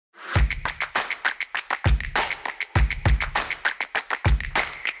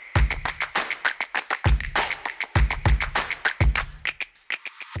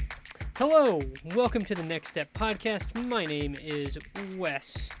Hello, welcome to the Next Step podcast. My name is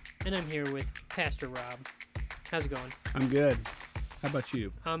Wes, and I'm here with Pastor Rob. How's it going? I'm good. How about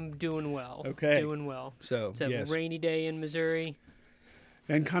you? I'm doing well. Okay. Doing well. So, It's a yes. rainy day in Missouri.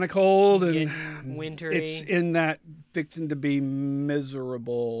 And kind of cold and Getting wintry. It's in that fixing to be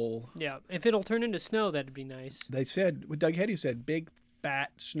miserable. Yeah, if it'll turn into snow, that'd be nice. They said, what Doug Hetty said, big fat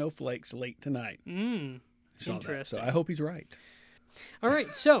snowflakes late tonight. Interesting. So I hope he's right. All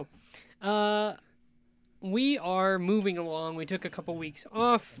right, so we are moving along. We took a couple weeks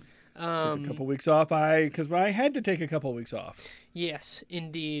off. Took a couple weeks off because I had to take a couple weeks off. Yes,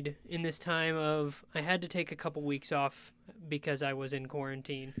 indeed. In this time I had to take a couple weeks off because I was in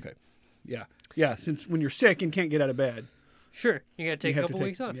quarantine. Okay. Yeah. Since when you're sick and can't get out of bed. Sure, you got to take a couple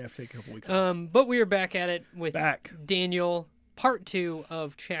weeks off. You have to take a couple weeks off. But we are back at it with Daniel, part 2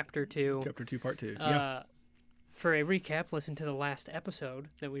 of chapter 2. Chapter 2, part 2. For a recap, listen to the last episode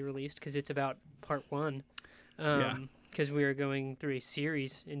that we released because it's about part 1. Because we are going through a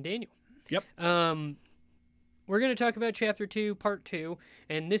series in Daniel. Yep. We're going to talk about chapter 2, part 2,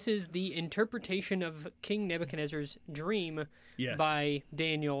 and this is the interpretation of King Nebuchadnezzar's dream by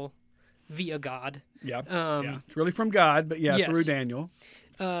Daniel via God. Yeah. It's really from God, but through Daniel.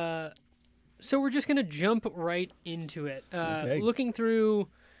 So we're just going to jump right into it. Okay. Looking through,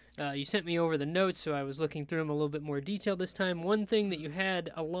 you sent me over the notes, so I was looking through them a little bit more detail this time. One thing that you had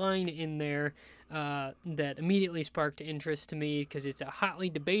a line in there that immediately sparked interest to me because it's a hotly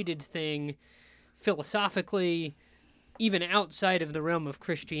debated thing philosophically, even outside of the realm of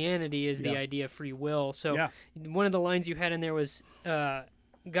Christianity, is the idea of free will. So one of the lines you had in there was,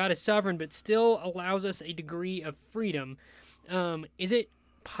 God is sovereign, but still allows us a degree of freedom. Is it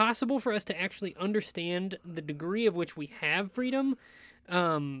possible for us to actually understand the degree of which we have freedom?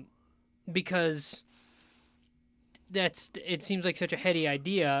 Because it seems like such a heady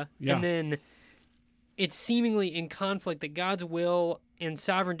idea, and then it's seemingly in conflict that God's will and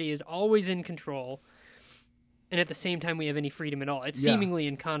sovereignty is always in control, and at the same time we have any freedom at all. It's seemingly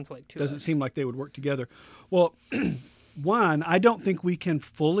in conflict to us. Doesn't seem like they would work together. Well, one, I don't think we can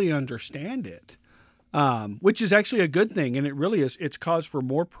fully understand it, which is actually a good thing, and it really is. It's cause for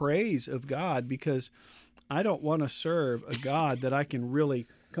more praise of God because I don't want to serve a God that I can really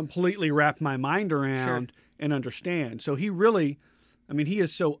completely wrap my mind around and understand. So he really, he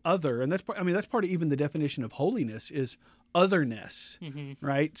is so other, and that's part of even the definition of holiness is otherness,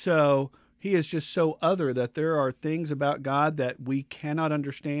 right? So he is just so other that there are things about God that we cannot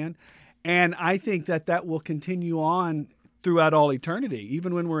understand, and I think that will continue on throughout all eternity,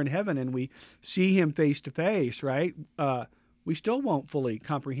 even when we're in heaven and we see him face to face, right? We still won't fully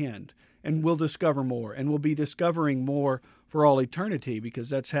comprehend. And we'll discover more, and we'll be discovering more for all eternity because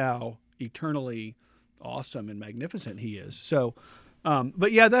that's how eternally awesome and magnificent he is. So,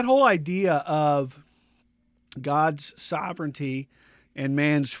 that whole idea of God's sovereignty and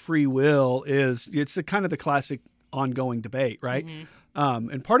man's free will it's the kind of the classic ongoing debate, right?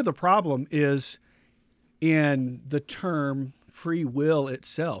 And part of the problem is in the term free will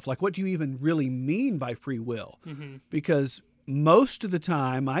itself. Like, what do you even really mean by free will? Because most of the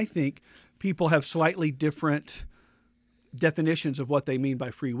time, I think people have slightly different definitions of what they mean by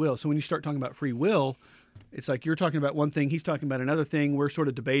free will. So when you start talking about free will, it's like you're talking about one thing, he's talking about another thing. We're sort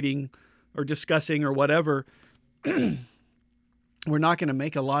of debating or discussing or whatever. We're not going to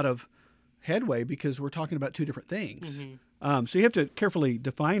make a lot of headway because we're talking about two different things. So you have to carefully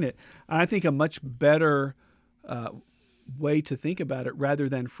define it. And I think a much better way to think about it rather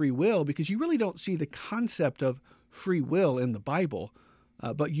than free will, because you really don't see the concept of free will in the Bible,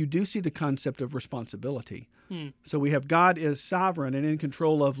 but you do see the concept of responsibility. So we have God is sovereign and in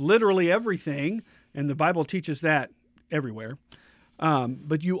control of literally everything, and the Bible teaches that everywhere.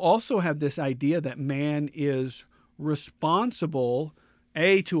 But you also have this idea that man is responsible,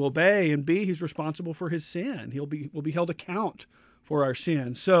 A, to obey, and B, he's responsible for his sin. Will be held account for our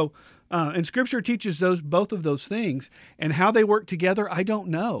sins. So, and Scripture teaches both of those things, and how they work together, I don't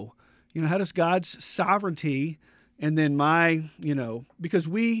know. How does God's sovereignty and then because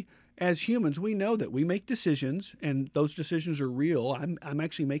we as humans, we know that we make decisions, and those decisions are real. I'm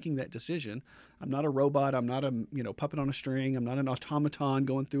actually making that decision. I'm not a robot. I'm not a puppet on a string. I'm not an automaton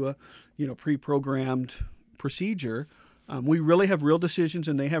going through a pre-programmed procedure. We really have real decisions,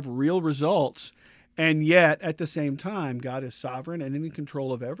 and they have real results. And yet, at the same time, God is sovereign and in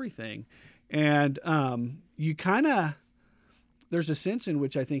control of everything. And there's a sense in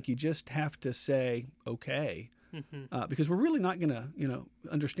which I think you just have to say, okay, because we're really not going to,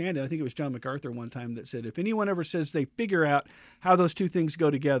 understand it. I think it was John MacArthur one time that said, if anyone ever says they figure out how those two things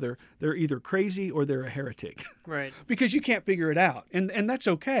go together, they're either crazy or they're a heretic. Right. Because you can't figure it out. And that's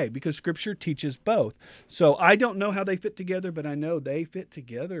okay, because Scripture teaches both. So I don't know how they fit together, but I know they fit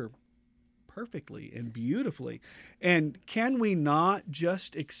together perfectly and beautifully. And can we not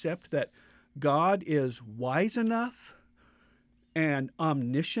just accept that God is wise enough and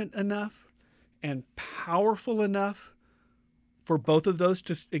omniscient enough and powerful enough for both of those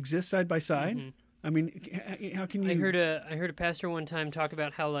to exist side by side? Mm-hmm. I mean, how can you? I heard a pastor one time talk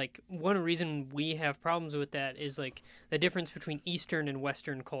about how, like, one reason we have problems with that is, like, the difference between Eastern and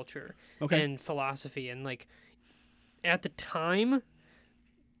Western culture and philosophy. And, like, at the time,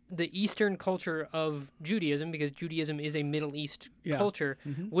 the Eastern culture of Judaism, because Judaism is a Middle East culture,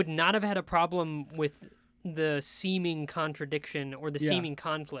 would not have had a problem with the seeming contradiction or the seeming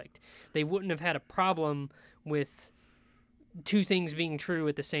conflict. They wouldn't have had a problem with two things being true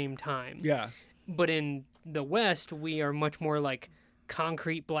at the same time. Yeah. But in the West, we are much more like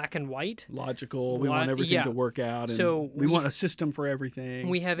concrete, black and white. Logical. We want everything to work out. And so we want a system for everything.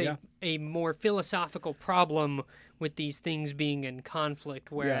 We have a more philosophical problem with these things being in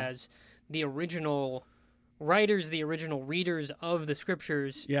conflict, whereas the original writers, the original readers of the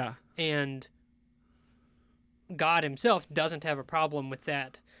Scriptures, and God himself doesn't have a problem with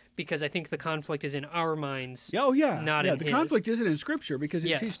that, because I think the conflict is in our minds. Oh, yeah. Not in the his. conflict isn't in Scripture because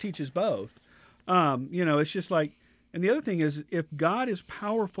it teaches both. It's just like, and the other thing is, if God is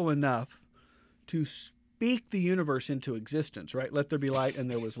powerful enough to speak the universe into existence, right? Let there be light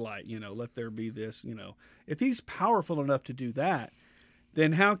and there was light, let there be this, If he's powerful enough to do that,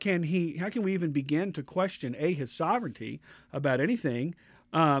 then how can we even begin to question, his sovereignty about anything?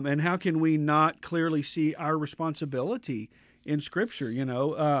 And how can we not clearly see our responsibility in Scripture?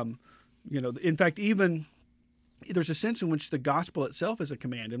 In fact, even there's a sense in which the gospel itself is a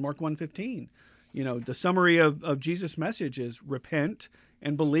command in Mark 1:15. The summary of Jesus' message is repent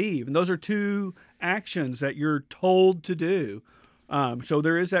and believe. And those are two actions that you're told to do. So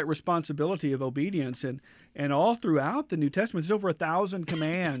there is that responsibility of obedience. And all throughout the New Testament, there's over 1,000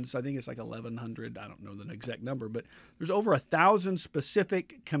 commands. I think it's like 1,100. I don't know the exact number, but there's over 1,000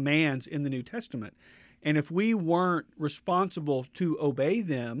 specific commands in the New Testament. And if we weren't responsible to obey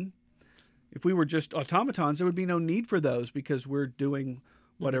them, if we were just automatons, there would be no need for those, because we're doing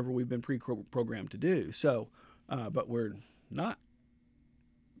whatever we've been pre-programmed to do. So, but we're not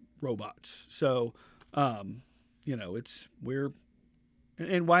robots. So, and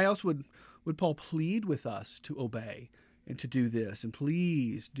why else would Paul plead with us to obey and to do this and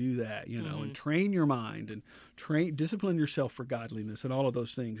please do that, and train your mind and discipline yourself for godliness and all of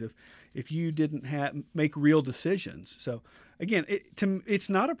those things. If you didn't make real decisions. So again, it's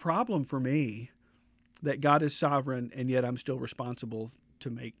not a problem for me that God is sovereign and yet I'm still responsible to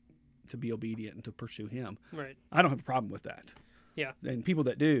be obedient and to pursue Him. Right. I don't have a problem with that. Yeah. And people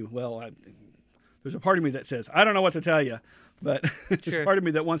that do, there's a part of me that says, I don't know what to tell you, but there's a part of me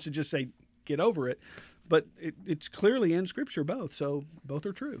that wants to just say, get over it. But it's clearly in Scripture both, so both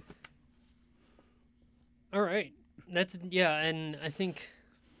are true. All right. And I think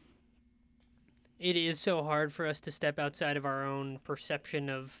it is so hard for us to step outside of our own perception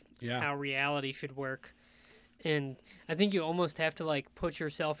of how reality should work. And I think you almost have to, put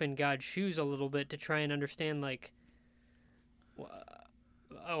yourself in God's shoes a little bit to try and understand,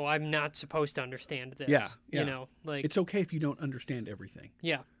 I'm not supposed to understand this. Yeah. It's okay if you don't understand everything.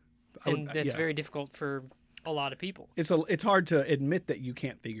 Yeah. And that's very difficult for a lot of people. It's hard to admit that you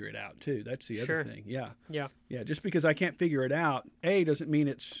can't figure it out, too. That's the other thing. Yeah. Yeah. Yeah, just because I can't figure it out, doesn't mean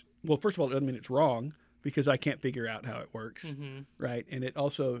first of all, it doesn't mean it's wrong, because I can't figure out how it works, right? And it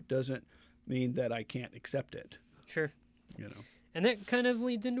also doesn't mean that I can't accept it. Sure. And that kind of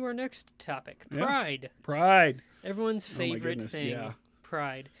leads into our next topic, pride. Pride. Everyone's favorite thing. Yeah.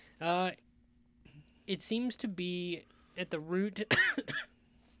 Pride. It seems to be at the root.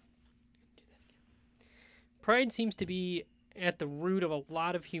 Pride seems to be at the root of a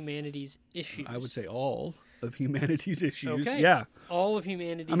lot of humanity's issues. I would say all of humanity's issues. Okay. Yeah. All of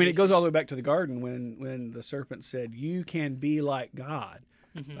humanity's issues. It goes all the way back to the garden when the serpent said, you can be like God.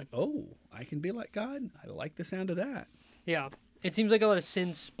 It's like, I can be like God? I like the sound of that. Yeah. It seems like a lot of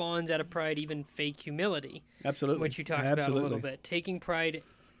sin spawns out of pride, even fake humility. Absolutely. Which you talked about a little bit. Taking pride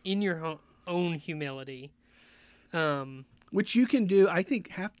in your own humility. Which you can do, I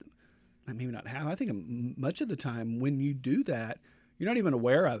think, I think much of the time when you do that, you're not even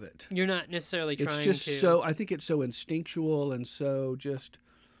aware of it. You're not necessarily trying to. It's just I think it's so instinctual and so just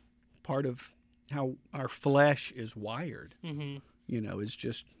part of how our flesh is wired. It's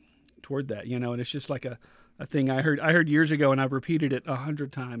just toward that, and it's just like a a thing I heard years ago, and I've repeated it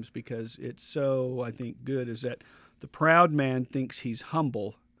 100 times because it's so, I think, good, is that the proud man thinks he's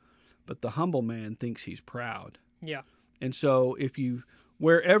humble, but the humble man thinks he's proud. Yeah. And so if you,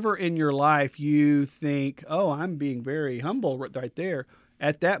 wherever in your life you think, oh, I'm being very humble right there,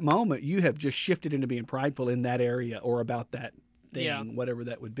 at that moment you have just shifted into being prideful in that area or about that thing, whatever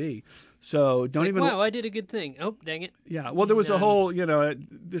that would be. So don't even. Wow, I did a good thing. Oh, dang it. Yeah. Well, there was a whole,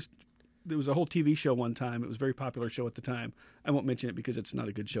 there was a whole TV show one time. It was a very popular show at the time. I won't mention it because it's not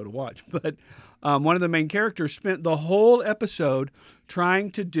a good show to watch. But one of the main characters spent the whole episode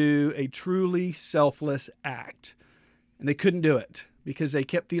trying to do a truly selfless act. And they couldn't do it because they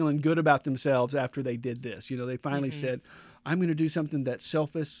kept feeling good about themselves after they did this. They finally said, I'm going to do something that's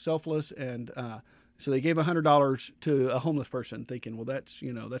selfless. And so they gave $100 to a homeless person thinking, well,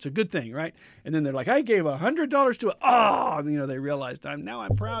 that's a good thing, right? And then they're like, I gave $100 to they realized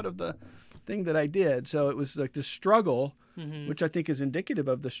I'm proud of the thing that I did. So it was like the struggle, which I think is indicative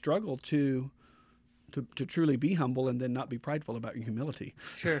of the struggle to truly be humble and then not be prideful about your humility.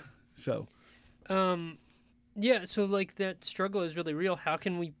 Sure. So. Yeah, so like that struggle is really real. How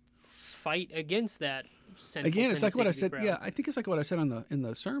can we fight against that sinful Again, it's like what I tendency to said. be proud? Yeah, I think it's like what I said in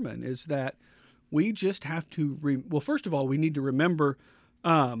the sermon is that we just have to. Well, first of all, we need to remember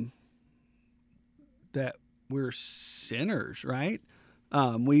that we're sinners, right?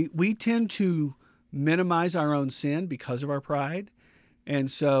 We tend to minimize our own sin because of our pride,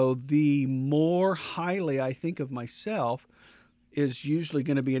 and so the more highly I think of myself is usually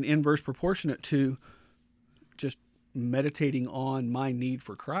going to be an inverse proportionate to just meditating on my need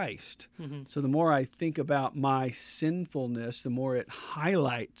for Christ. So the more I think about my sinfulness, the more it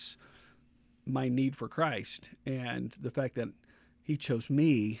highlights my need for Christ and the fact that he chose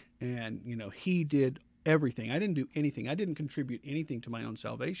me and, he did everything. I didn't do anything. I didn't contribute anything to my own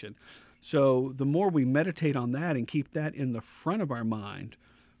salvation. So the more we meditate on that and keep that in the front of our mind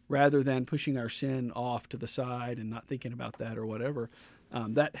rather than pushing our sin off to the side and not thinking about that or whatever,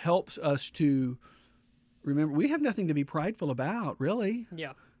 that helps us to remember, we have nothing to be prideful about, really.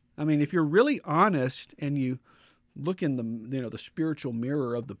 Yeah. I mean, if you're really honest and you look in the spiritual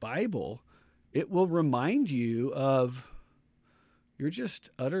mirror of the Bible, it will remind you of your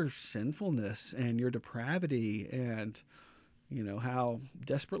just utter sinfulness and your depravity and, how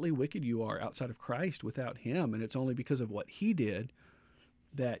desperately wicked you are outside of Christ without him. And it's only because of what he did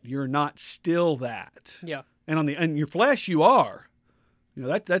that you're not still that. Yeah. And in your flesh, you are.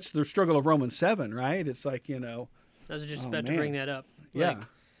 That's the struggle of Romans 7, right? It's like, I was just about to bring that up. Yeah. Like,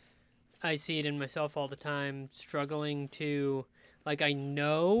 I see it in myself all the time, struggling to, I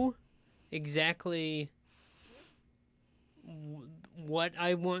know exactly what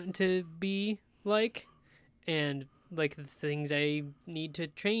I want to be like and, the things I need to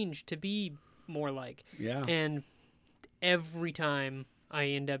change to be more like. Yeah. And every time I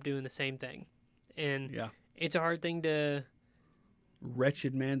end up doing the same thing. And it's a hard thing to...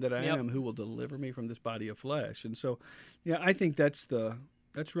 Wretched man that I am, who will deliver me from this body of flesh? And so, I think that's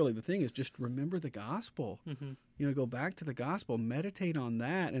really the thing, is just remember the gospel. Go back to the gospel, meditate on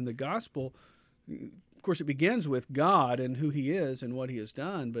that. And the gospel, of course, it begins with God and who he is and what he has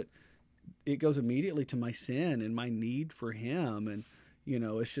done, but it goes immediately to my sin and my need for him. And,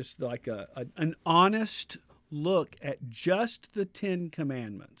 it's just like an honest look at just the 10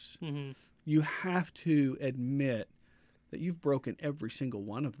 Commandments. You have to admit that you've broken every single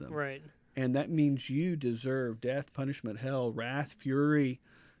one of them. Right. And that means you deserve death, punishment, hell, wrath, fury,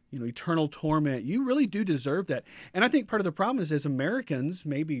 eternal torment. You really do deserve that. And I think part of the problem is, as Americans,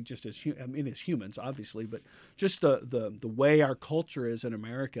 maybe just as humans, obviously, but just the way our culture is in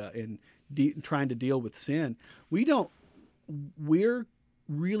America in trying to deal with sin, we're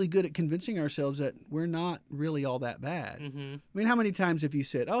really good at convincing ourselves that we're not really all that bad. I mean, how many times have you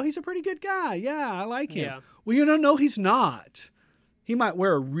said, oh, he's a pretty good guy. Yeah, I like him. Yeah. Well, no, he's not. He might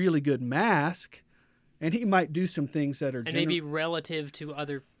wear a really good mask, and he might do some things that are... And maybe relative to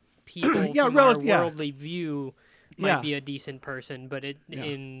other people from our worldly view might be a decent person, but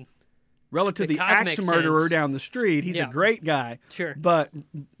in... Relative to the axe murderer down the street, he's a great guy. Sure. But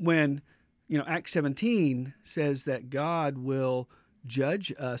when, Acts 17 says that God will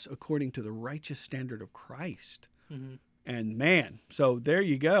judge us according to the righteous standard of Christ. And man, so there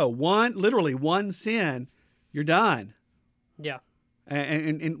you go. Literally one sin, you're done. Yeah.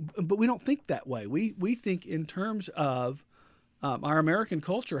 But we don't think that way. We think in terms of our American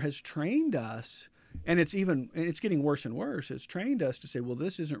culture has trained us, and it's getting worse and worse. It's trained us to say, well,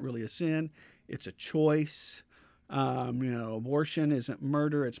 this isn't really a sin. It's a choice. Abortion isn't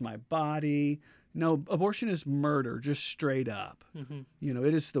murder. It's my body. No, abortion is murder, just straight up. Mm-hmm.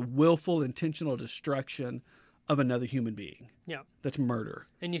 It is the willful, intentional destruction of another human being. Yeah. That's murder.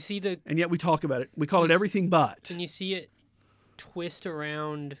 And you see and yet we talk about it. We call it everything but. And you see it twist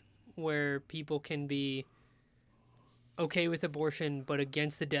around where people can be okay with abortion but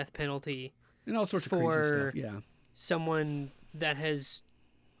against the death penalty. And all sorts of crazy stuff, yeah. Someone that has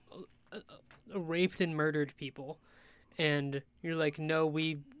raped and murdered people. And you're like, no,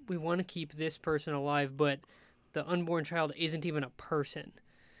 we want to keep this person alive, but the unborn child isn't even a person.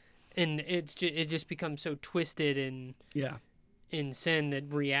 And it just becomes so twisted in sin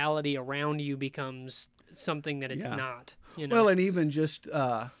that reality around you becomes something that it's not. Well, and even just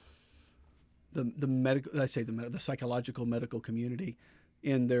the medical, the psychological medical community,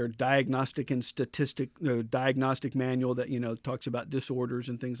 in their diagnostic and diagnostic manual that talks about disorders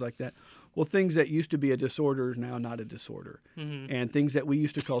and things like that. Well, things that used to be a disorder is now not a disorder, and things that we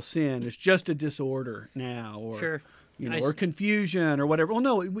used to call sin is just a disorder now, or or confusion or whatever. Well,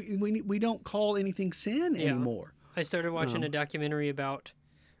 no, we don't call anything sin anymore. I started watching a documentary about.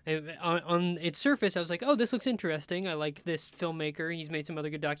 On its surface, I was like, "Oh, this looks interesting. I like this filmmaker. He's made some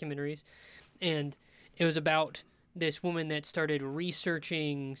other good documentaries," and it was about this woman that started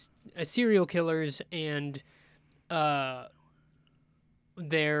researching serial killers and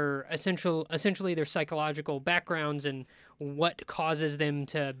their essentially their psychological backgrounds and what causes them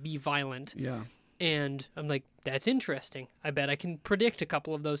to be violent. Yeah. And I'm like, that's interesting. I bet I can predict a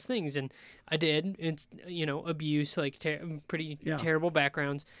couple of those things. And I did. It's, abuse, like pretty terrible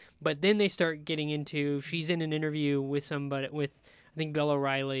backgrounds. But then they start getting into, she's in an interview with somebody, with I think Bill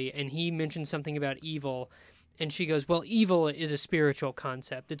O'Reilly, and he mentioned something about evil. And she goes, well, evil is a spiritual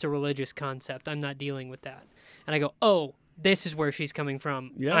concept. It's a religious concept. I'm not dealing with that. And I go, oh, this is where she's coming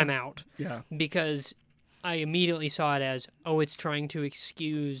from. Yeah. I'm out. Yeah. Because I immediately saw it as, it's trying to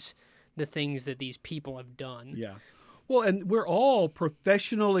excuse the things that these people have done. Yeah. Well, and we're all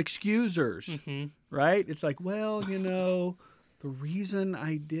professional excusers, right? It's like, well, the reason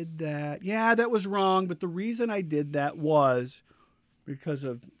I did that, that was wrong, but the reason I did that was because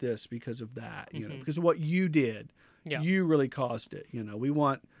of this, because of that, because of what you did. Yeah. You really caused it. We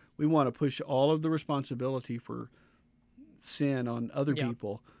want to push all of the responsibility for sin on other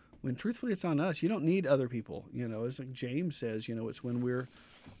people, when truthfully it's on us. You don't need other people. As like James says, it's when we're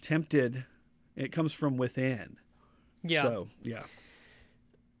tempted, it comes from within. Yeah. So, yeah.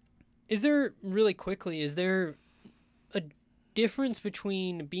 Is there a difference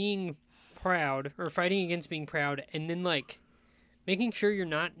between being proud or fighting against being proud and then like making sure you're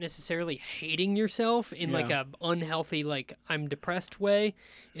not necessarily hating yourself in like a unhealthy, like I'm depressed way?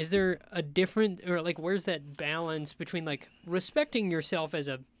 Is there a different, or like where's that balance between like respecting yourself as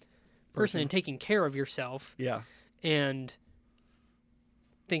a person and taking care of yourself and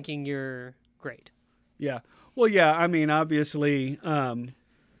thinking you're great? Yeah. Well, yeah, I mean, obviously,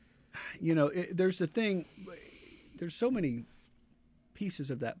 there's the thing, there's so many pieces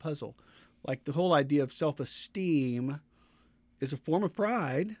of that puzzle. Like the whole idea of self-esteem is a form of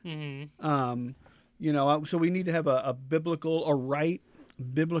pride. So we need to have a right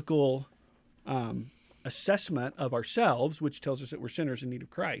biblical assessment of ourselves, which tells us that we're sinners in need of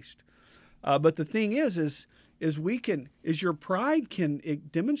Christ. But the thing is your pride can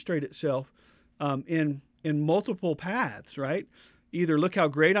demonstrate itself in multiple paths, right? Either look how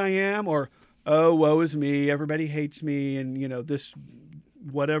great I am, or oh, woe is me, everybody hates me, and this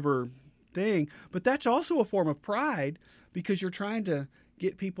whatever thing. But that's also a form of pride, because you're trying to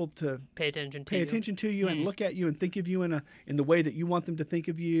get people to pay attention to you and look at you and think of you in the way that you want them to think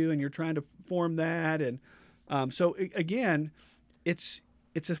of you, and you're trying to form that. And so again, it's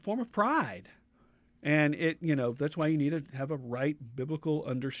a form of pride. And that's why you need to have a right biblical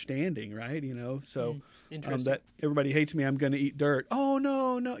understanding, right? So that everybody hates me, I'm going to eat dirt. Oh,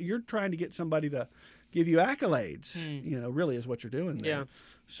 no, you're trying to get somebody to give you accolades, really is what you're doing there. Yeah.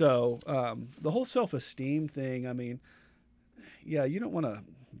 So the whole self-esteem thing, I mean, you don't want to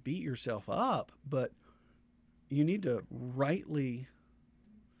beat yourself up, but you need to rightly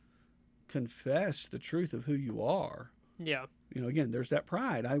confess the truth of who you are. Yeah. Again, there's that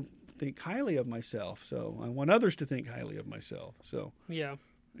pride. I think highly of myself, so I want others to think highly of myself. So yeah.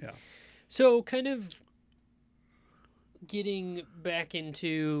 So kind of getting back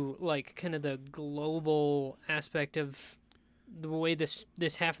into like kind of the global aspect of the way this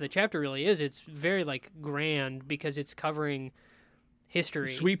half of the chapter really is. It's very like grand because it's covering history,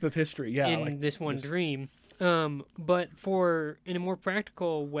 sweep of history, in like this one dream. But in a more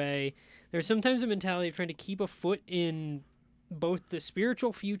practical way, there's sometimes a mentality of trying to keep a foot in both the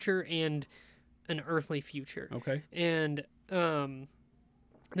spiritual future and an earthly future. Okay. And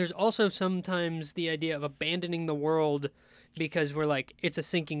there's also sometimes the idea of abandoning the world because we're like, it's a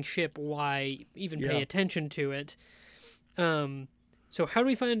sinking ship, why even pay Yeah. attention to it? So how do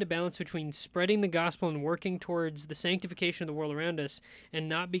we find a balance between spreading the gospel and working towards the sanctification of the world around us and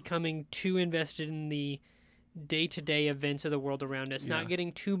not becoming too invested in the day-to-day events of the world around us, Yeah. not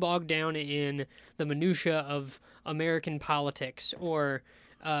getting too bogged down in the minutia of American politics or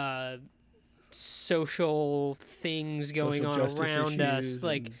social things going Social on justice around us? issues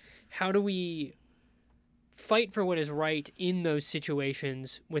Like, and- how do we fight for what is right in those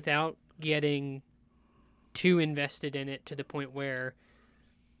situations without getting too invested in it to the point where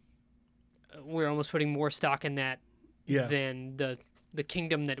we're almost putting more stock in that Yeah. than the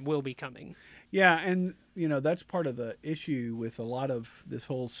kingdom that will be coming? Yeah, and that's part of the issue with a lot of this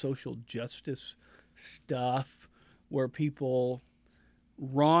whole social justice stuff, where people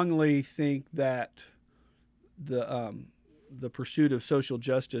wrongly think that the pursuit of social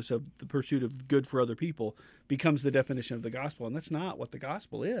justice, of the pursuit of good for other people, becomes the definition of the gospel, and that's not what the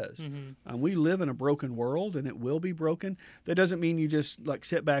gospel is. We live in a broken world, and it will be broken. That doesn't mean you just like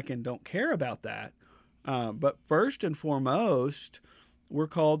sit back and don't care about that. But first and foremost, we're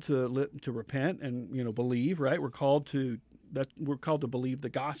called to repent and believe. Right? We're called to believe the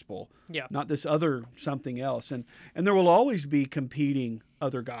gospel, Yeah. not this other something else. And there will always be competing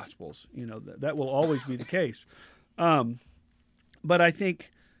other gospels. That will always be the case. But I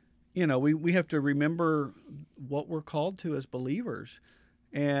think we have to remember what we're called to as believers,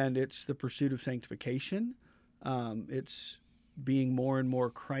 and it's the pursuit of sanctification. It's being more and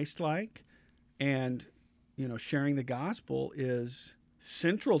more Christ-like, and sharing the gospel is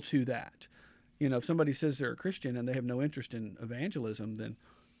central to that. If somebody says they're a Christian and they have no interest in evangelism, then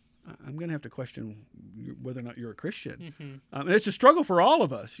I'm going to have to question whether or not you're a Christian. And it's a struggle for all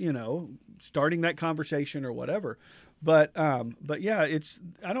of us, starting that conversation or whatever. But yeah,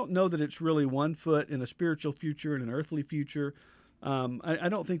 I don't know that it's really one foot in a spiritual future and an earthly future. I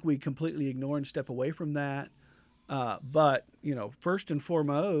don't think we completely ignore and step away from that. But first and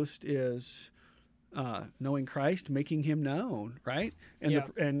foremost is knowing Christ, making Him known, right? And Yeah.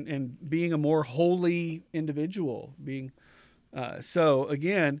 and being a more holy individual. So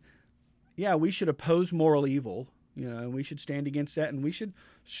again, yeah, we should oppose moral evil, and we should stand against that, and we should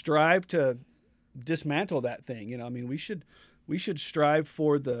strive to dismantle that thing. We should strive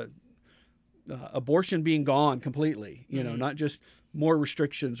for the abortion being gone completely. Not just more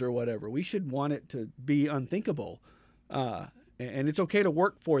restrictions or whatever. We should want it to be unthinkable, and it's okay to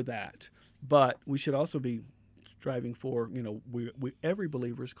work for that. But we should also be striving for, every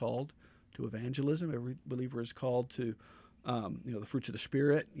believer is called to evangelism. Every believer is called to, the fruits of the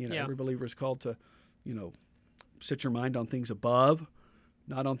Spirit. Yeah. Every believer is called to, set your mind on things above,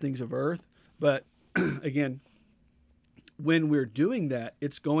 not on things of earth. But again, when we're doing that,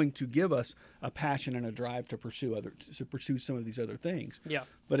 it's going to give us a passion and a drive to pursue some of these other things. Yeah.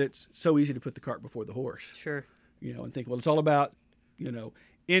 But it's so easy to put the cart before the horse. Sure. And think, well, it's all about,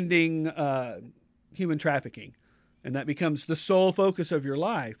 ending human trafficking, and that becomes the sole focus of your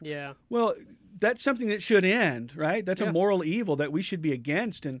life. Yeah. Well, that's something that should end, right? That's Yeah. a moral evil that we should be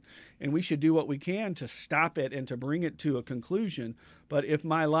against, and we should do what we can to stop it and to bring it to a conclusion. But if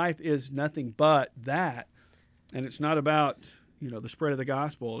my life is nothing but that, and it's not about the spread of the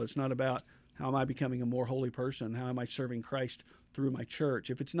gospel, it's not about how am I becoming a more holy person, how am I serving Christ through my church.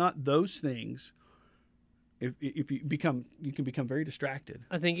 If it's not those things, if you can become very distracted.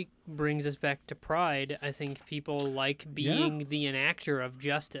 I think it brings us back to pride. I think people like being the enactor of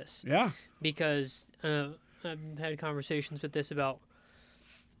justice. Yeah. Because I've had conversations with a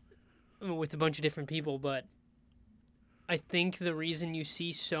bunch of different people, but I think the reason you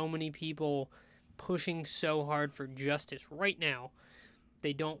see so many people pushing so hard for justice right now,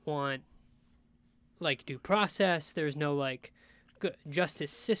 they don't want due process. There's no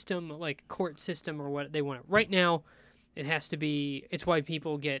justice system, court system or what they want. Right now, it has to be. It's why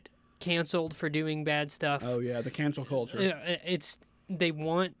people get canceled for doing bad stuff. Oh yeah, the cancel culture. They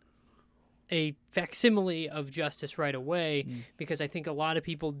want a facsimile of justice right away because I think a lot of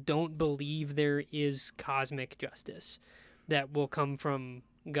people don't believe there is cosmic justice that will come from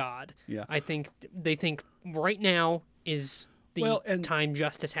God. Yeah. I think they think right now is the and time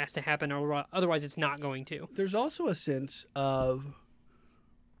justice has to happen, or otherwise it's not going to. There's also a sense of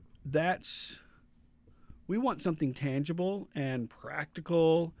we want something tangible and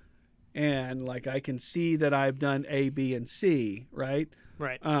practical, and I can see that I've done A, B, and C, right?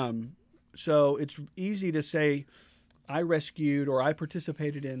 Right. So it's easy to say I rescued or I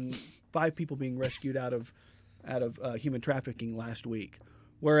participated in 5 people being rescued out of human trafficking last week.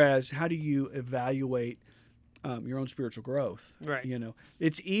 Whereas how do you evaluate your own spiritual growth. Right.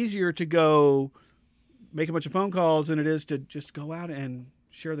 It's easier to go make a bunch of phone calls than it is to just go out and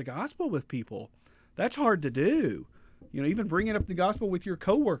share the gospel with people. That's hard to do. Even bringing up the gospel with your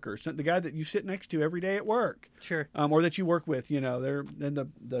coworkers, the guy that you sit next to every day at work, Sure, or that you work with. They're in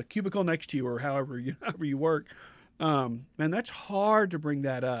the cubicle next to you, or however you work. Man, that's hard to bring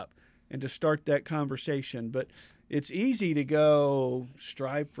that up and to start that conversation. But it's easy to go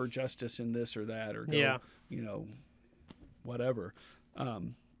strive for justice in this or that, or go, whatever.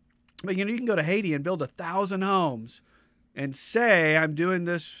 But you can go to Haiti and build 1,000 homes and say, I'm doing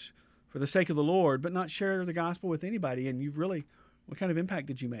this for the sake of the Lord, but not share the gospel with anybody. And what kind of impact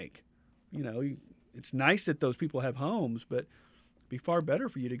did you make? It's nice that those people have homes, but it'd be far better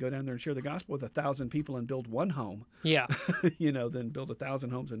for you to go down there and share the gospel with 1,000 people and build one home. Yeah. Than build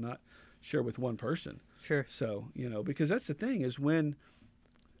 1,000 homes and not share with one person. Sure. So, because that's the thing is when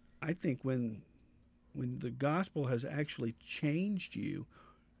the gospel has actually changed you,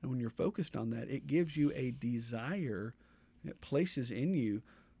 and when you're focused on that, it gives you a desire, it places in you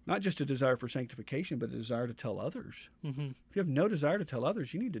not just a desire for sanctification, but a desire to tell others. Mm-hmm. If you have no desire to tell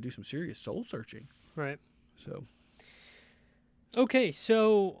others, you need to do some serious soul searching. Right. So. Okay,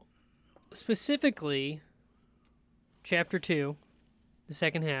 so specifically, chapter 2, the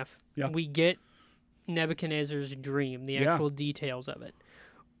second half, we get Nebuchadnezzar's dream, the actual details of it.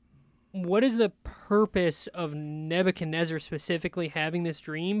 What is the purpose of Nebuchadnezzar specifically having this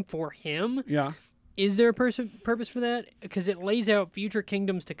dream for him? Yeah. Is there a purpose for that? Because it lays out future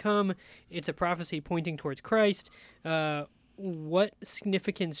kingdoms to come. It's a prophecy pointing towards Christ. What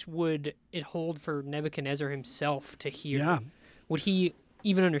significance would it hold for Nebuchadnezzar himself to hear? Yeah. Would he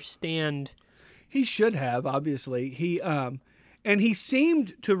even understand? He should have, obviously. And he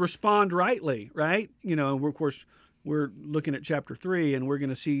seemed to respond rightly, right? Of course, we're looking at chapter 3, and we're going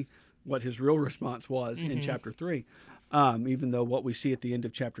to see what his real response was in chapter 3. Even though what we see at the end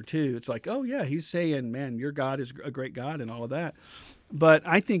of chapter 2, it's like, oh, yeah, he's saying, man, your God is a great God and all of that. But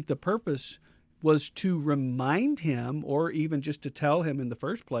I think the purpose was to remind him, or even just to tell him in the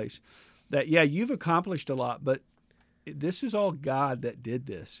first place, that, yeah, you've accomplished a lot, but this is all God that did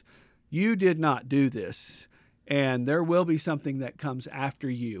this. You did not do this. And there will be something that comes after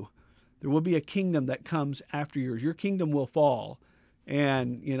you. There will be a kingdom that comes after yours. Your kingdom will fall.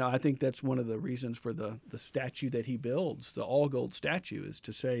 And, I think that's one of the reasons for the statue that he builds, the all gold statue, is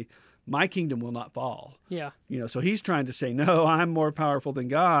to say, my kingdom will not fall. Yeah. So he's trying to say, no, I'm more powerful than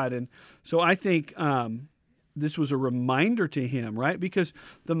God. And so I think this was a reminder to him, right? Because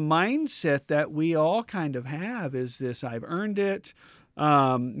the mindset that we all kind of have is this, I've earned it. We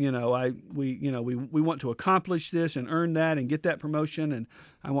want to accomplish this and earn that and get that promotion, and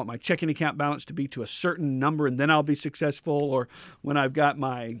I want my checking account balance to be to a certain number, and then I'll be successful. Or when I've got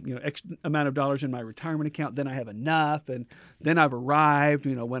my X amount of dollars in my retirement account, then I have enough, and then I've arrived.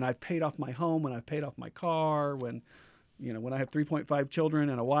 When I've paid off my home, when I've paid off my car, when I have 3.5 children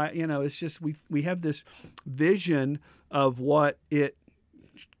and a wife. It's just we have this vision of what it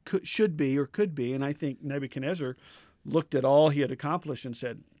should be or could be, and I think Nebuchadnezzar looked at all he had accomplished and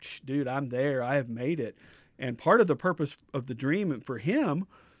said, dude, I'm there. I have made it. And part of the purpose of the dream for him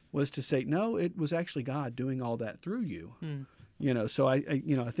was to say, no, it was actually God doing all that through you. So I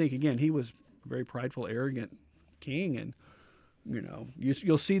think, again, he was a very prideful, arrogant king. And,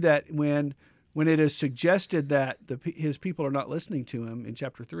 you'll see that when it is suggested that his people are not listening to him in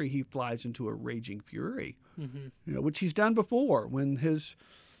chapter 3, he flies into a raging fury, which he's done before. When his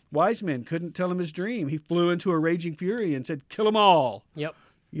wise men couldn't tell him his dream, he flew into a raging fury and said, kill them all. Yep.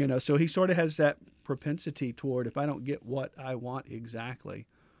 So he sort of has that propensity toward, if I don't get what I want exactly,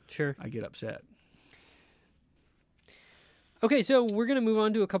 sure, I get upset. Okay, so we're going to move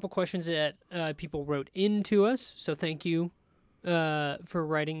on to a couple questions that people wrote in to us. So thank you for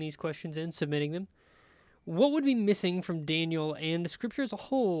writing these questions in, submitting them. What would be missing from Daniel and the Scripture as a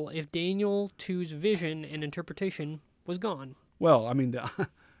whole if Daniel 2's vision and interpretation was gone? Well, I mean,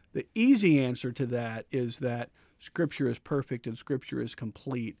 the easy answer to that is that Scripture is perfect and Scripture is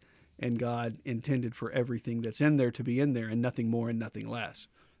complete, and God intended for everything that's in there to be in there, and nothing more and nothing less.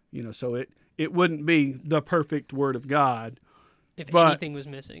 So it wouldn't be the perfect Word of God if anything was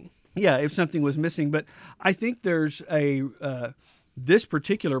missing. Yeah, if something was missing. But I think there's this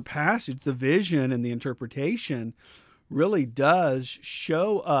particular passage, the vision and the interpretation, really does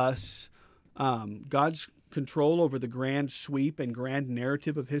show us God's control over the grand sweep and grand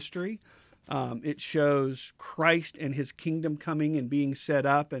narrative of history. It shows Christ and his kingdom coming and being set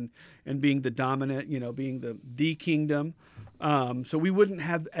up and being the dominant, being the kingdom. So we wouldn't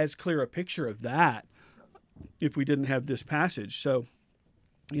have as clear a picture of that if we didn't have this passage. So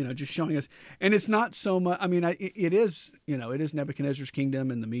just showing us. And it's not so much, I mean, it is, it is Nebuchadnezzar's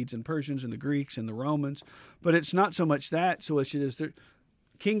kingdom and the Medes and Persians and the Greeks and the Romans, but it's not so much that, so as it is that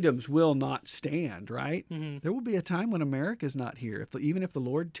kingdoms will not stand, right? Mm-hmm. There will be a time when America's not here, even if the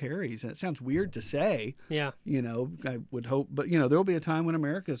Lord tarries. And it sounds weird to say, Yeah. I would hope, but, there will be a time when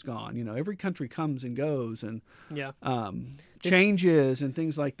America's gone. Every country comes and goes and Yeah. changes and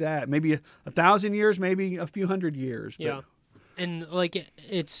things like that. Maybe 1,000 years, maybe a few hundred years. But, Yeah. And, like,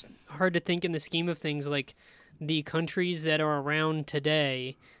 it's hard to think in the scheme of things, like, the countries that are around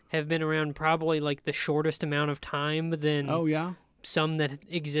today have been around probably, like, the shortest amount of time than oh, yeah? some that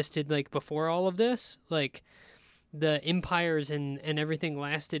existed, like, before all of this. Like, the empires and everything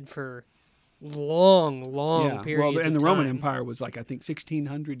lasted for long periods of and the time. Roman Empire was, like, I think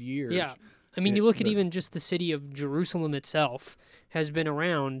 1,600 years. Yeah. I mean, you look at even just the city of Jerusalem itself has been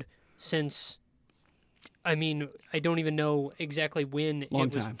around since... I mean, I don't even know exactly when it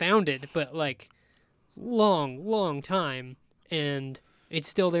was founded, but, like, long time, and it's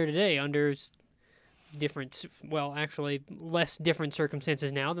still there today under different, well, actually, less different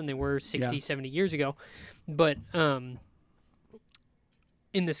circumstances now than they were 60, 70 years ago, but in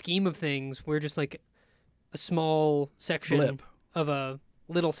the scheme of things, we're just, like, a small section of a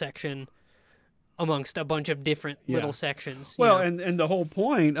little section amongst a bunch of different little sections. Well, and the whole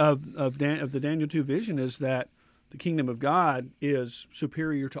point of the Daniel 2 vision is that the kingdom of God is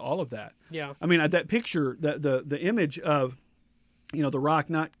superior to all of that. Yeah. I mean, that picture, the image of, the rock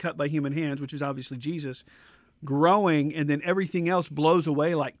not cut by human hands, which is obviously Jesus, growing, and then everything else blows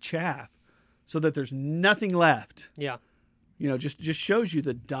away like chaff so that there's nothing left. Yeah. Just shows you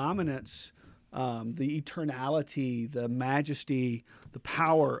the dominance, the eternality, the majesty, the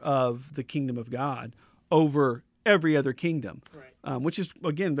power of the kingdom of God over every other kingdom. Right. Which is,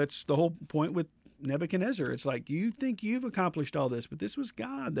 again, that's the whole point with Nebuchadnezzar. It's like, you think you've accomplished all this, but this was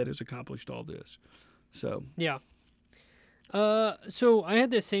God that has accomplished all this. So. Yeah. So I had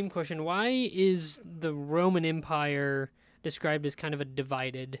the same question. Why is the Roman Empire described as kind of a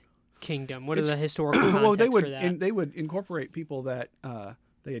divided kingdom? What are the historical context well, for that? they would incorporate people that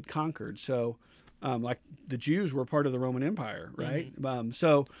they had conquered. So, like the Jews were part of the Roman Empire, right? Mm-hmm.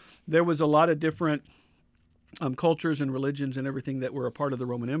 So there was a lot of different cultures and religions and everything that were a part of the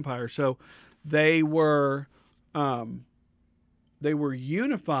Roman Empire. So they were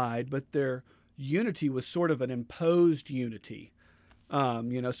unified, but their unity was sort of an imposed unity.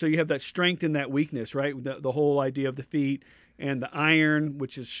 So you have that strength and that weakness, right? The whole idea of the feet and the iron,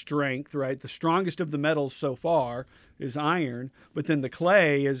 which is strength, right? The strongest of the metals so far is iron, but then the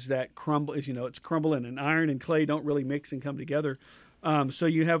clay is that it's crumbling, and iron and clay don't really mix and come together. So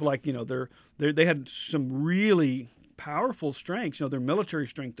you have they had some really powerful strengths, their military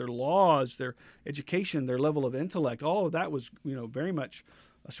strength, their laws, their education, their level of intellect, all of that was, very much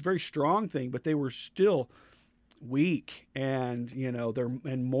a very strong thing, but they were still weak and,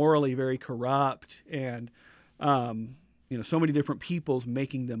 they're morally very corrupt and, so many different peoples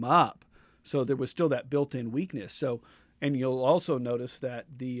making them up. So there was still that built-in weakness. So, and you'll also notice that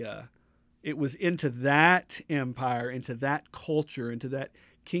it was into that empire, into that culture, into that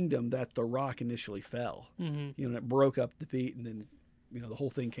kingdom that the rock initially fell. Mm-hmm. It broke up the feet, and then, the whole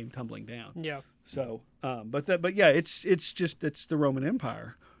thing came tumbling down. Yeah. So, but yeah, it's the Roman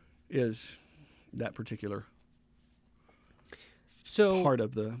Empire is that particular part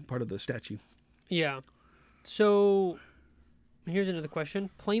of the statue. Yeah. So here's another question.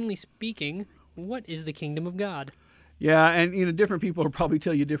 Plainly speaking, what is the kingdom of God? Yeah, and different people will probably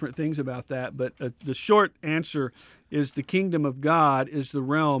tell you different things about that, but the short answer is the kingdom of God is the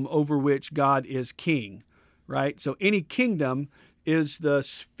realm over which God is king, right? So any kingdom is the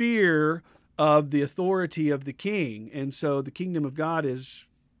sphere of the authority of the king, and so the kingdom of God is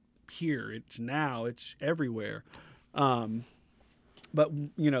here. It's now. It's everywhere. But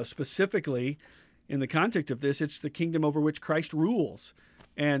specifically in the context of this, it's the kingdom over which Christ rules.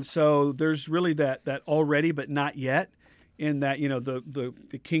 And so there's really that already but not yet, in that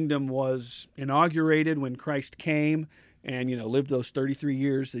the kingdom was inaugurated when Christ came and lived those 33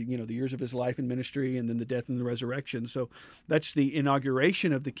 years, the years of his life and ministry, and then the death and the resurrection. So that's the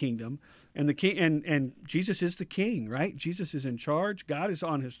inauguration of the kingdom, and the king and Jesus is the king, right? Jesus is in charge. God is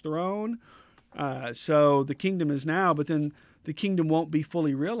on his throne. So the kingdom is now, but then the kingdom won't be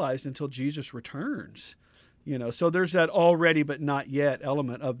fully realized until Jesus returns. So there's that already but not yet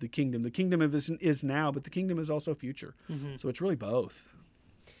element of the kingdom. The kingdom is now, but the kingdom is also future. Mm-hmm. So it's really both.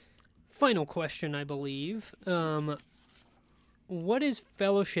 Final question, I believe. What is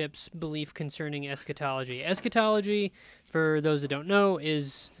Fellowship's belief concerning eschatology? Eschatology, for those that don't know,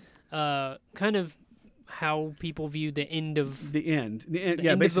 is kind of how people view the end of the end. the Yeah, end of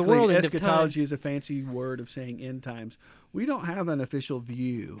the basically, world, end of time. eschatology is a fancy word of saying end times. We don't have an official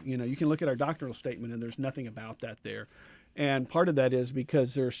view. You can look at our doctrinal statement, and there's nothing about that there. And part of that is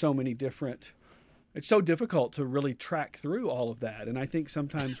because there are so many different. It's so difficult to really track through all of that. And I think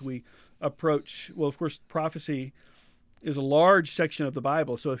sometimes we approach. Well, of course, prophecy is a large section of the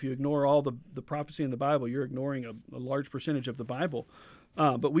Bible. So if you ignore all the prophecy in the Bible, you're ignoring a large percentage of the Bible.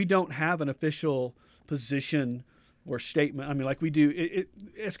 But we don't have an official position or statement. I mean, like we do.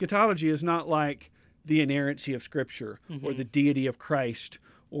 Eschatology is not like the inerrancy of Scripture or the deity of Christ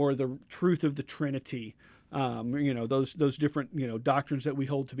or the truth of the Trinity. Those different doctrines that we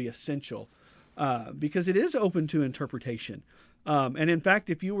hold to be essential, because it is open to interpretation. And in fact,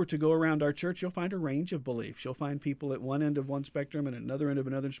 if you were to go around our church, you'll find a range of beliefs. You'll find people at one end of one spectrum and another end of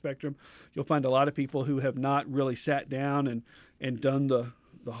another spectrum. You'll find a lot of people who have not really sat down and done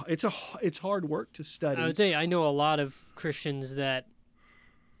it's hard work to study. I would say I know a lot of Christians that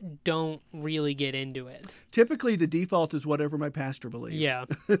don't really get into it. Typically, the default is whatever my pastor believes. Yeah,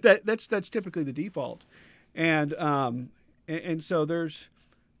 that's typically the default, and so there's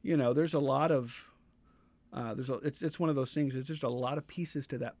a lot of it's one of those things. There's a lot of pieces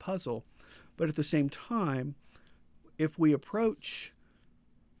to that puzzle, but at the same time, if we approach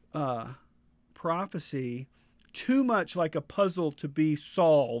prophecy too much like a puzzle to be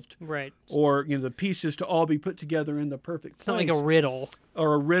solved, right, or the pieces to all be put together in the perfect place, it's not like a riddle,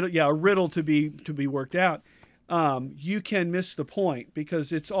 or a riddle to be worked out, you can miss the point,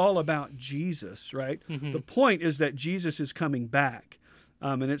 because it's all about Jesus, right? The point is that Jesus is coming back.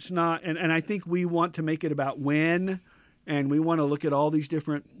 And it's not, and I think we want to make it about when, and we want to look at all these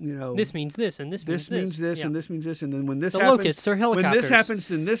different, this means this, and this means this, yeah. And this means this, and then when this the happens, locusts are helicopters. when this happens,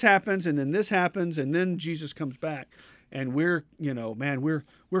 then this happens, and then this happens, and then Jesus comes back, and we're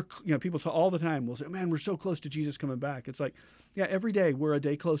people talk all the time. We'll say, man, we're so close to Jesus coming back. It's like, yeah, every day we're a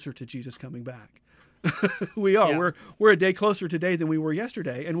day closer to Jesus coming back. We are. Yeah. We're a day closer today than we were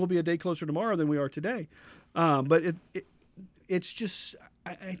yesterday, and we'll be a day closer tomorrow than we are today. But it's just,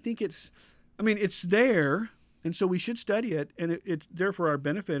 I think it's there, and so we should study it, and it's there for our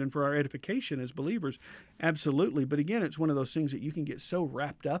benefit and for our edification as believers, absolutely. But again, it's one of those things that you can get so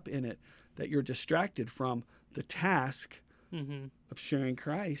wrapped up in it that you're distracted from the task of sharing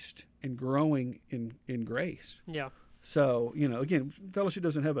Christ and growing in grace. Yeah. So, again, fellowship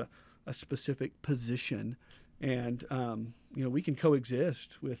doesn't have a specific position, and we can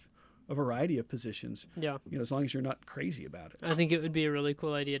coexist with a variety of positions. Yeah. As long as you're not crazy about it. I think it would be a really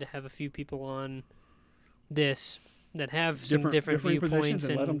cool idea to have a few people on this that have some different viewpoints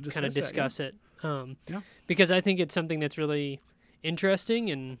and kind of discuss it. Because I think it's something that's really interesting,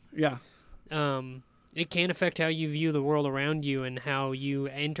 and it can affect how you view the world around you and how you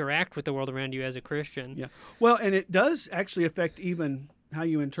interact with the world around you as a Christian. Yeah. Well, and it does actually affect even how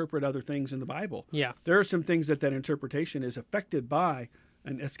you interpret other things in the Bible. Yeah. There are some things that interpretation is affected by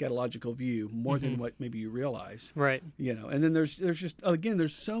an eschatological view more than what maybe you realize. Right. And then there's just, again,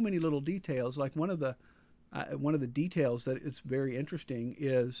 there's so many little details. Like one of the details that is very interesting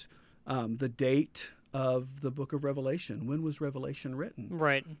is the date of the book of Revelation. When was Revelation written?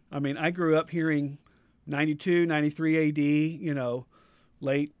 Right. I mean, I grew up hearing 92, 93 AD,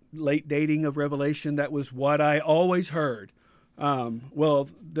 late dating of Revelation. That was what I always heard. Well,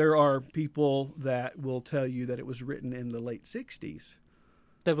 there are people that will tell you that it was written in the late 60s.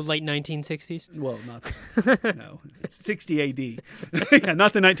 That was late 1960s? Well, no, it's 60 AD. Yeah,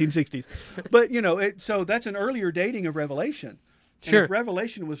 not the 1960s. But, so that's an earlier dating of Revelation. Sure. And if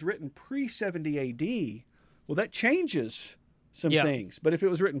Revelation was written pre-70 AD, well, that changes some things. But if it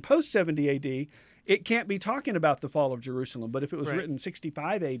was written post-70 AD, it can't be talking about the fall of Jerusalem. But if it was written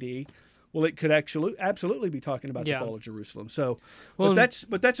 65 AD, well, it could absolutely be talking about the fall of Jerusalem. So, but that's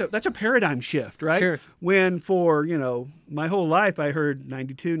a paradigm shift, right? Sure. When for my whole life I heard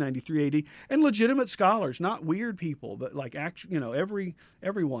 92, 93 AD, and legitimate scholars, not weird people, but like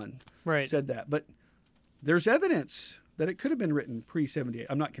everyone said that. But there's evidence that it could have been written pre-78.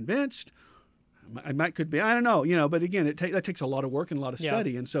 I'm not convinced. Could be. I don't know. But again, that takes a lot of work and a lot of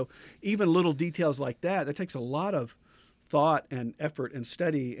study, and so even little details like that takes a lot of thought and effort and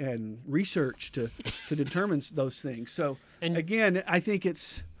study and research to determine those things. So again, I think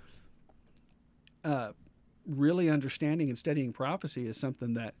it's really understanding and studying prophecy is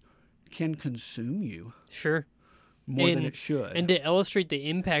something that can consume you. Sure. More than it should. And to illustrate the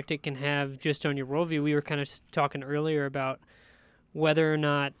impact it can have just on your worldview, we were kind of talking earlier about whether or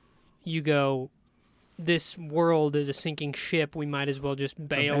not you go, this world is a sinking ship, we might as well just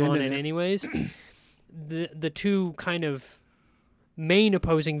bail on it anyways. The two kind of main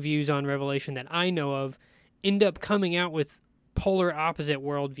opposing views on Revelation that I know of end up coming out with polar opposite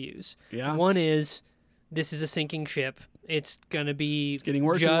worldviews. Yeah. One is, this is a sinking ship. It's going to be getting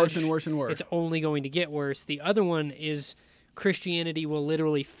worse and worse and worse and worse. It's only going to get worse. The other one is Christianity will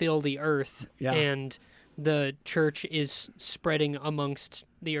literally fill the earth, and the church is spreading amongst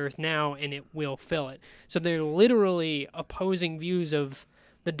the earth now, and it will fill it. So they're literally opposing views of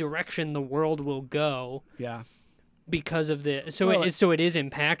the direction the world will go. Yeah. Because of the it is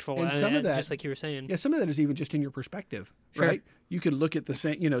impactful, and some of that, just like you were saying. Yeah, some of that is even just in your perspective, Sure. right? You can look at the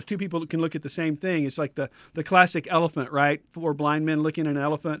same. Two people can look at the same thing. It's like the classic elephant, right? 4 blind men looking at an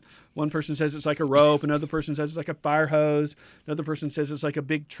elephant. One person says it's like a rope. Another person says it's like a fire hose. Another person says it's like a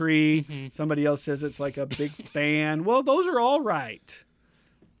big tree. Mm-hmm. Somebody else says it's like a big fan. Well, those are all right.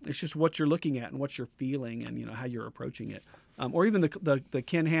 It's just what you're looking at and what you're feeling, and how you're approaching it. Or even the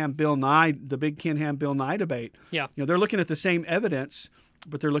Ken Ham Bill Nye, the big Ken Ham Bill Nye debate. Yeah. They're looking at the same evidence,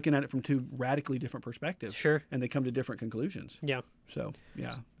 but they're looking at it from 2 radically different perspectives. Sure. And they come to different conclusions. Yeah. So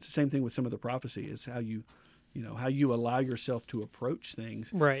it's the same thing with some of the prophecy, is how you allow yourself to approach things.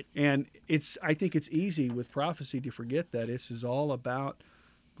 Right. And I think it's easy with prophecy to forget that this is all about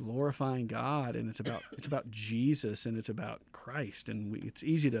glorifying God, and it's about Jesus, and it's about Christ, and it's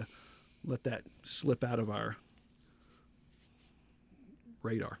easy to let that slip out of our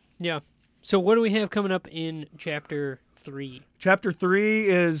radar. Yeah. So what do we have coming up in chapter 3? Chapter 3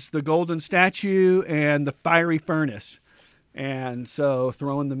 is the golden statue and the fiery furnace. And so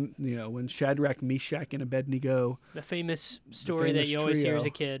throwing when Shadrach, Meshach, and Abednego. The famous story that you always hear as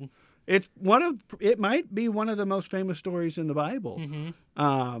a kid. It might be one of the most famous stories in the Bible.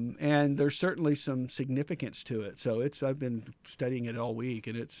 Mm-hmm. And there's certainly some significance to it. So I've been studying it all week,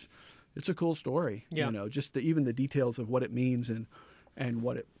 and it's a cool story. Yeah. Just even the details of what it means and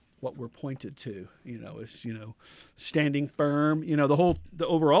what we're pointed to, is standing firm. The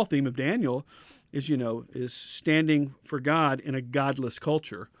overall theme of Daniel is standing for God in a godless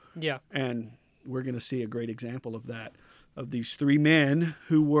culture. Yeah. And we're going to see a great example of that, of these 3 men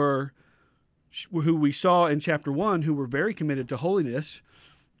who we saw in chapter 1, who were very committed to holiness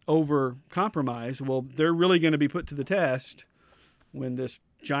over compromise. Well, they're really going to be put to the test when this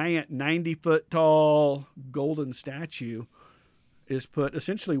giant 90-foot tall golden statue is put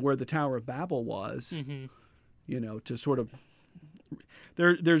essentially where the Tower of Babel was. Mm-hmm. To sort of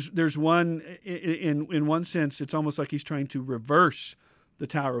there's one in one sense, it's almost like he's trying to reverse the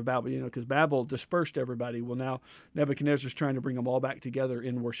Tower of Babel, because Babel dispersed everybody. Well, now Nebuchadnezzar's trying to bring them all back together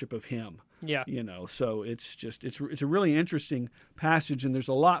in worship of him. Yeah. So it's a really interesting passage, and there's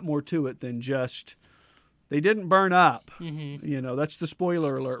a lot more to it than just they didn't burn up. Mm-hmm. That's the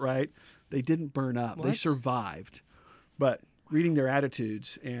spoiler alert, right? They didn't burn up. What? They survived. But reading their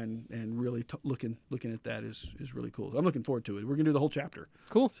attitudes and really looking at that is really cool. I'm looking forward to it. We're going to do the whole chapter.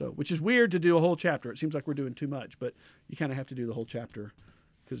 Cool. So, which is weird to do a whole chapter. It seems like we're doing too much, but you kind of have to do the whole chapter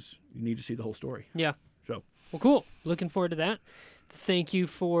because you need to see the whole story. Yeah. So. Well, cool. Looking forward to that. Thank you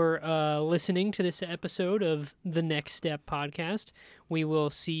for listening to this episode of the Next Step podcast. We will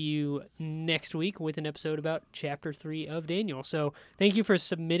see you next week with an episode about chapter 3 of Daniel. So thank you for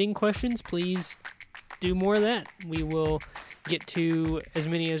submitting questions. Please do more of that. We will get to as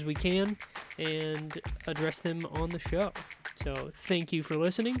many as we can and address them on the show. So thank you for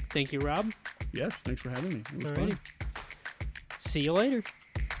listening. Thank you, Rob. Yes, thanks for having me. It was fun. See you later.